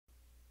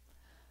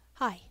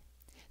Hi,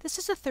 this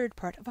is the third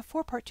part of a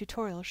four-part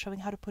tutorial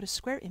showing how to put a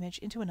square image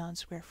into a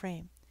non-square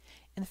frame.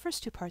 In the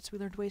first two parts we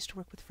learned ways to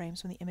work with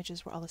frames when the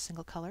images were all a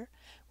single color,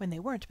 when they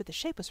weren't but the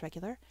shape was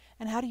regular,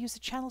 and how to use the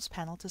Channels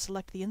panel to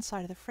select the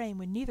inside of the frame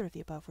when neither of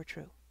the above were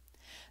true.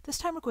 This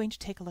time we're going to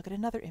take a look at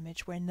another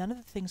image where none of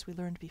the things we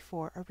learned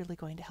before are really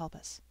going to help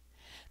us.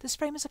 This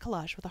frame is a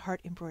collage with a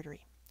heart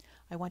embroidery.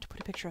 I want to put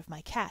a picture of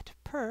my cat,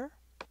 Purr,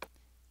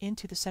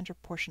 into the center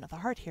portion of the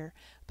heart here,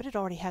 but it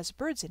already has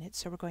birds in it,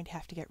 so we're going to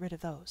have to get rid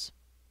of those.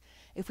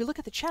 If we look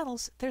at the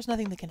channels, there's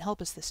nothing that can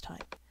help us this time.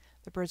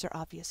 The birds are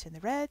obvious in the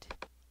red,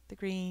 the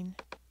green,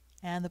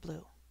 and the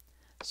blue.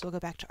 So we'll go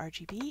back to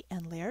RGB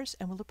and layers,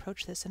 and we'll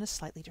approach this in a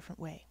slightly different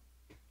way.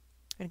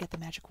 We're going to get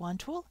the magic wand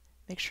tool,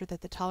 make sure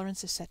that the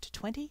tolerance is set to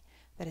 20,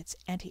 that it's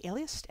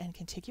anti-aliased and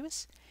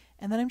contiguous,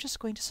 and then I'm just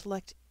going to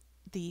select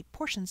the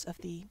portions of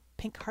the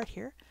pink heart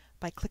here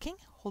by clicking,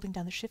 holding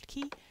down the Shift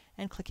key,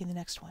 and clicking the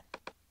next one.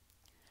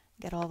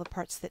 Get all the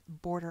parts that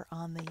border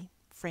on the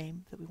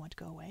frame that we want to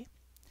go away.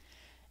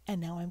 And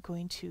now I'm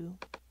going to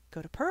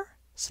go to Purr,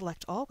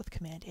 select all with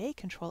Command A,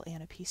 Control A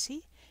on a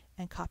PC,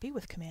 and copy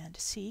with Command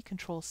C,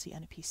 Control C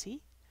on a PC.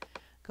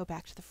 Go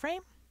back to the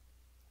frame,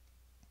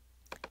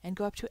 and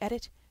go up to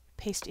Edit,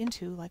 Paste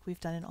Into, like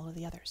we've done in all of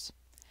the others.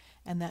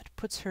 And that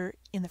puts her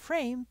in the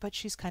frame, but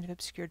she's kind of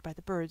obscured by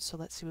the birds, so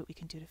let's see what we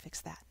can do to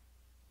fix that.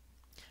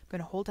 I'm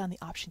going to hold down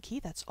the Option key,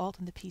 that's Alt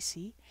on the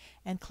PC,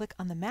 and click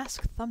on the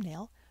mask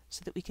thumbnail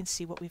so that we can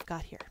see what we've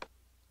got here.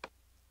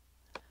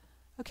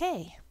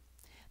 Okay.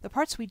 The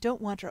parts we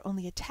don't want are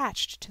only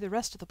attached to the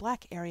rest of the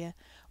black area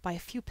by a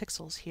few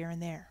pixels here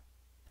and there.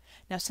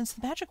 Now, since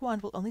the magic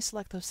wand will only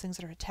select those things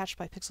that are attached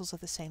by pixels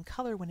of the same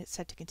color when it's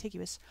set to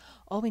contiguous,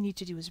 all we need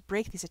to do is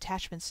break these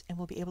attachments and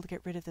we'll be able to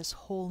get rid of this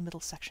whole middle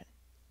section.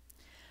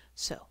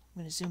 So,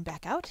 I'm going to zoom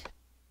back out,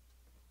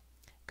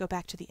 go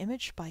back to the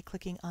image by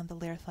clicking on the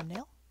layer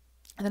thumbnail,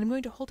 and then I'm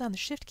going to hold down the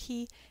Shift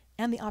key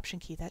and the Option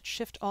key, that's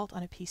Shift Alt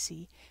on a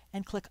PC,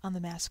 and click on the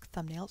mask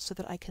thumbnail so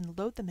that I can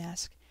load the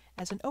mask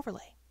as an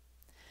overlay.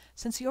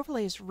 Since the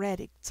overlay is red,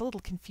 it's a little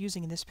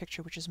confusing in this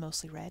picture, which is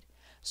mostly red,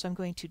 so I'm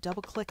going to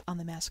double-click on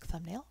the mask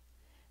thumbnail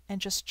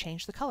and just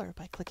change the color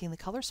by clicking the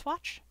color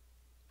swatch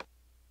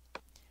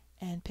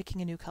and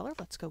picking a new color.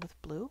 Let's go with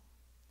blue.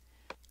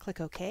 Click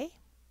OK,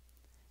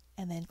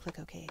 and then click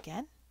OK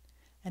again.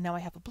 And now I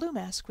have a blue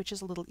mask, which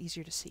is a little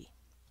easier to see.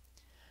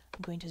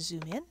 I'm going to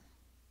zoom in,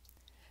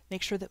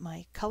 make sure that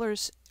my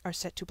colors are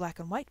set to black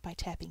and white by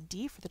tapping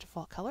D for the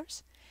default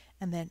colors,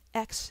 and then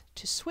X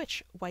to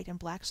switch white and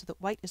black so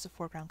that white is the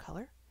foreground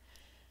color.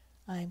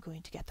 I'm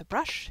going to get the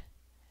brush,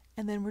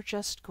 and then we're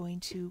just going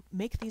to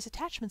make these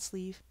attachments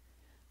leave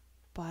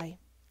by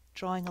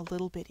drawing a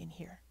little bit in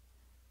here.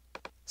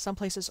 Some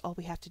places all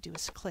we have to do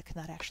is click,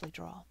 not actually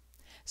draw.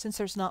 Since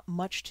there's not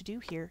much to do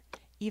here,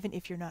 even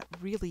if you're not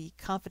really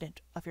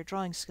confident of your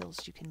drawing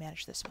skills, you can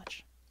manage this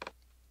much.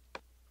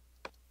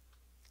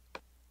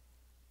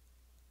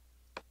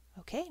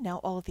 Okay, now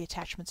all of the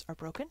attachments are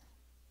broken.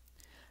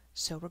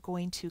 So we're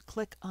going to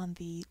click on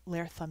the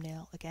layer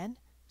thumbnail again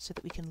so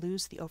that we can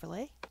lose the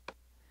overlay.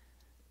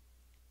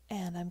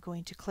 And I'm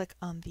going to click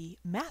on the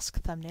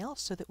mask thumbnail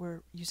so that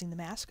we're using the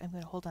mask. I'm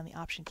going to hold down the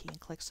Option key and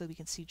click so we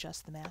can see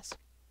just the mask.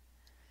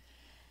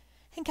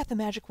 And get the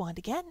magic wand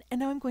again, and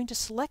now I'm going to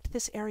select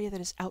this area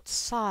that is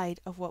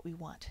outside of what we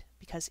want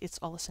because it's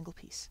all a single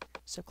piece.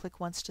 So click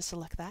once to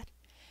select that,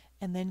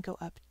 and then go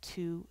up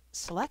to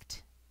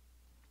Select,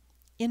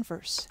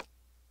 Inverse.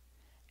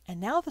 And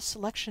now the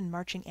selection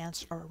marching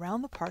ants are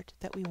around the part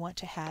that we want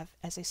to have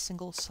as a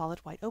single solid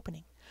white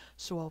opening.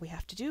 So all we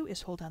have to do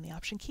is hold down the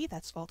Option key,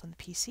 that's Alt on the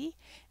PC,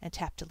 and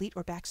tap Delete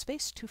or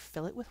Backspace to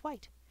fill it with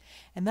white.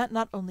 And that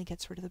not only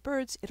gets rid of the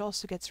birds, it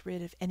also gets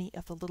rid of any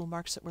of the little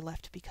marks that were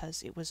left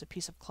because it was a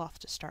piece of cloth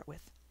to start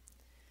with.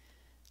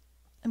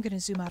 I'm going to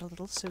zoom out a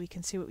little so we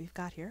can see what we've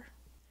got here.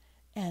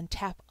 And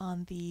tap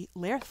on the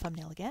layer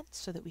thumbnail again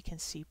so that we can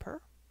see Purr.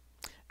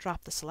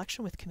 Drop the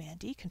selection with Command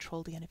D,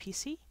 Control D on a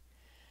PC.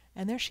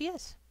 And there she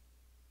is.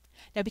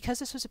 Now because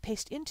this was a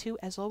paste into,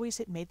 as always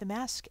it made the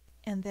mask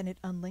and then it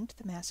unlinked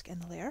the mask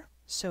and the layer.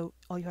 So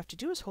all you have to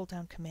do is hold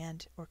down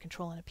Command or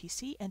Control on a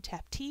PC and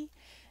tap T,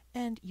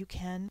 and you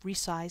can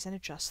resize and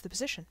adjust the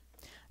position.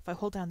 If I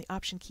hold down the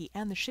Option key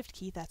and the Shift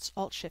key, that's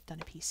Alt Shift on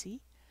a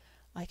PC,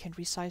 I can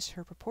resize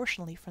her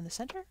proportionally from the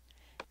center,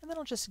 and then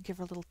I'll just give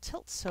her a little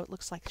tilt so it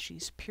looks like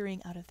she's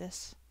peering out of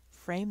this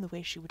frame the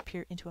way she would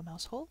peer into a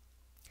mouse hole.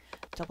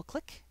 Double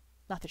click.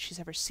 Not that she's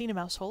ever seen a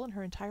mouse hole in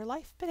her entire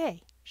life, but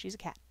hey, she's a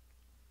cat.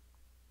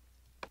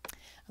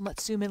 And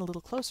let's zoom in a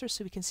little closer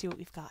so we can see what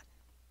we've got.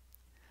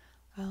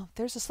 Well,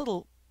 there's this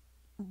little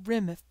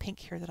rim of pink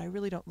here that I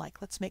really don't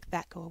like. Let's make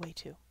that go away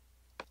too.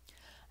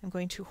 I'm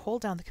going to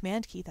hold down the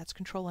Command key, that's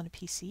Control on a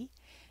PC,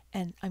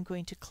 and I'm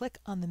going to click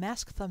on the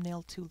mask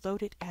thumbnail to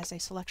load it as a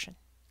selection.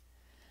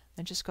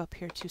 Then just go up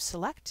here to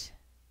Select,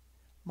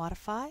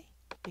 Modify,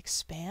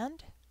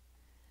 Expand,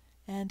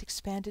 and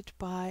expand it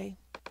by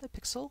a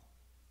pixel.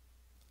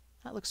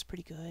 That looks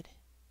pretty good.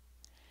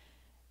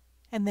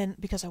 And then,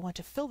 because I want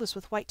to fill this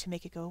with white to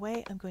make it go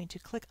away, I'm going to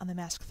click on the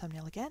mask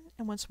thumbnail again,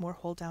 and once more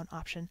hold down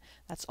Option,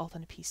 that's Alt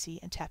on a PC,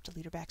 and tap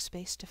Delete or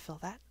Backspace to fill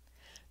that.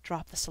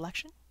 Drop the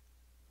selection,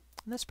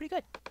 and that's pretty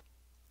good.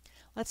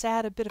 Let's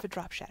add a bit of a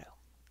drop shadow.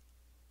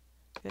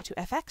 Go to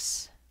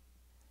FX,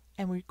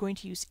 and we're going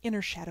to use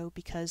Inner Shadow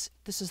because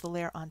this is the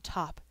layer on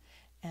top,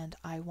 and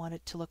I want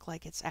it to look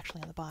like it's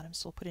actually on the bottom,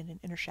 so we'll put in an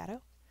Inner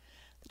Shadow.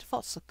 The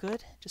defaults look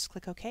good. Just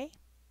click OK,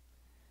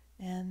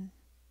 and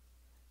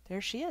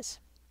there she is.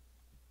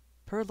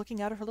 Her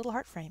looking out of her little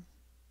heart frame.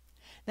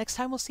 Next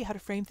time we'll see how to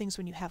frame things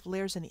when you have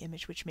layers in the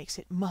image, which makes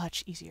it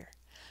much easier.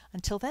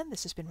 Until then,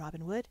 this has been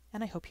Robin Wood,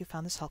 and I hope you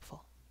found this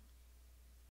helpful.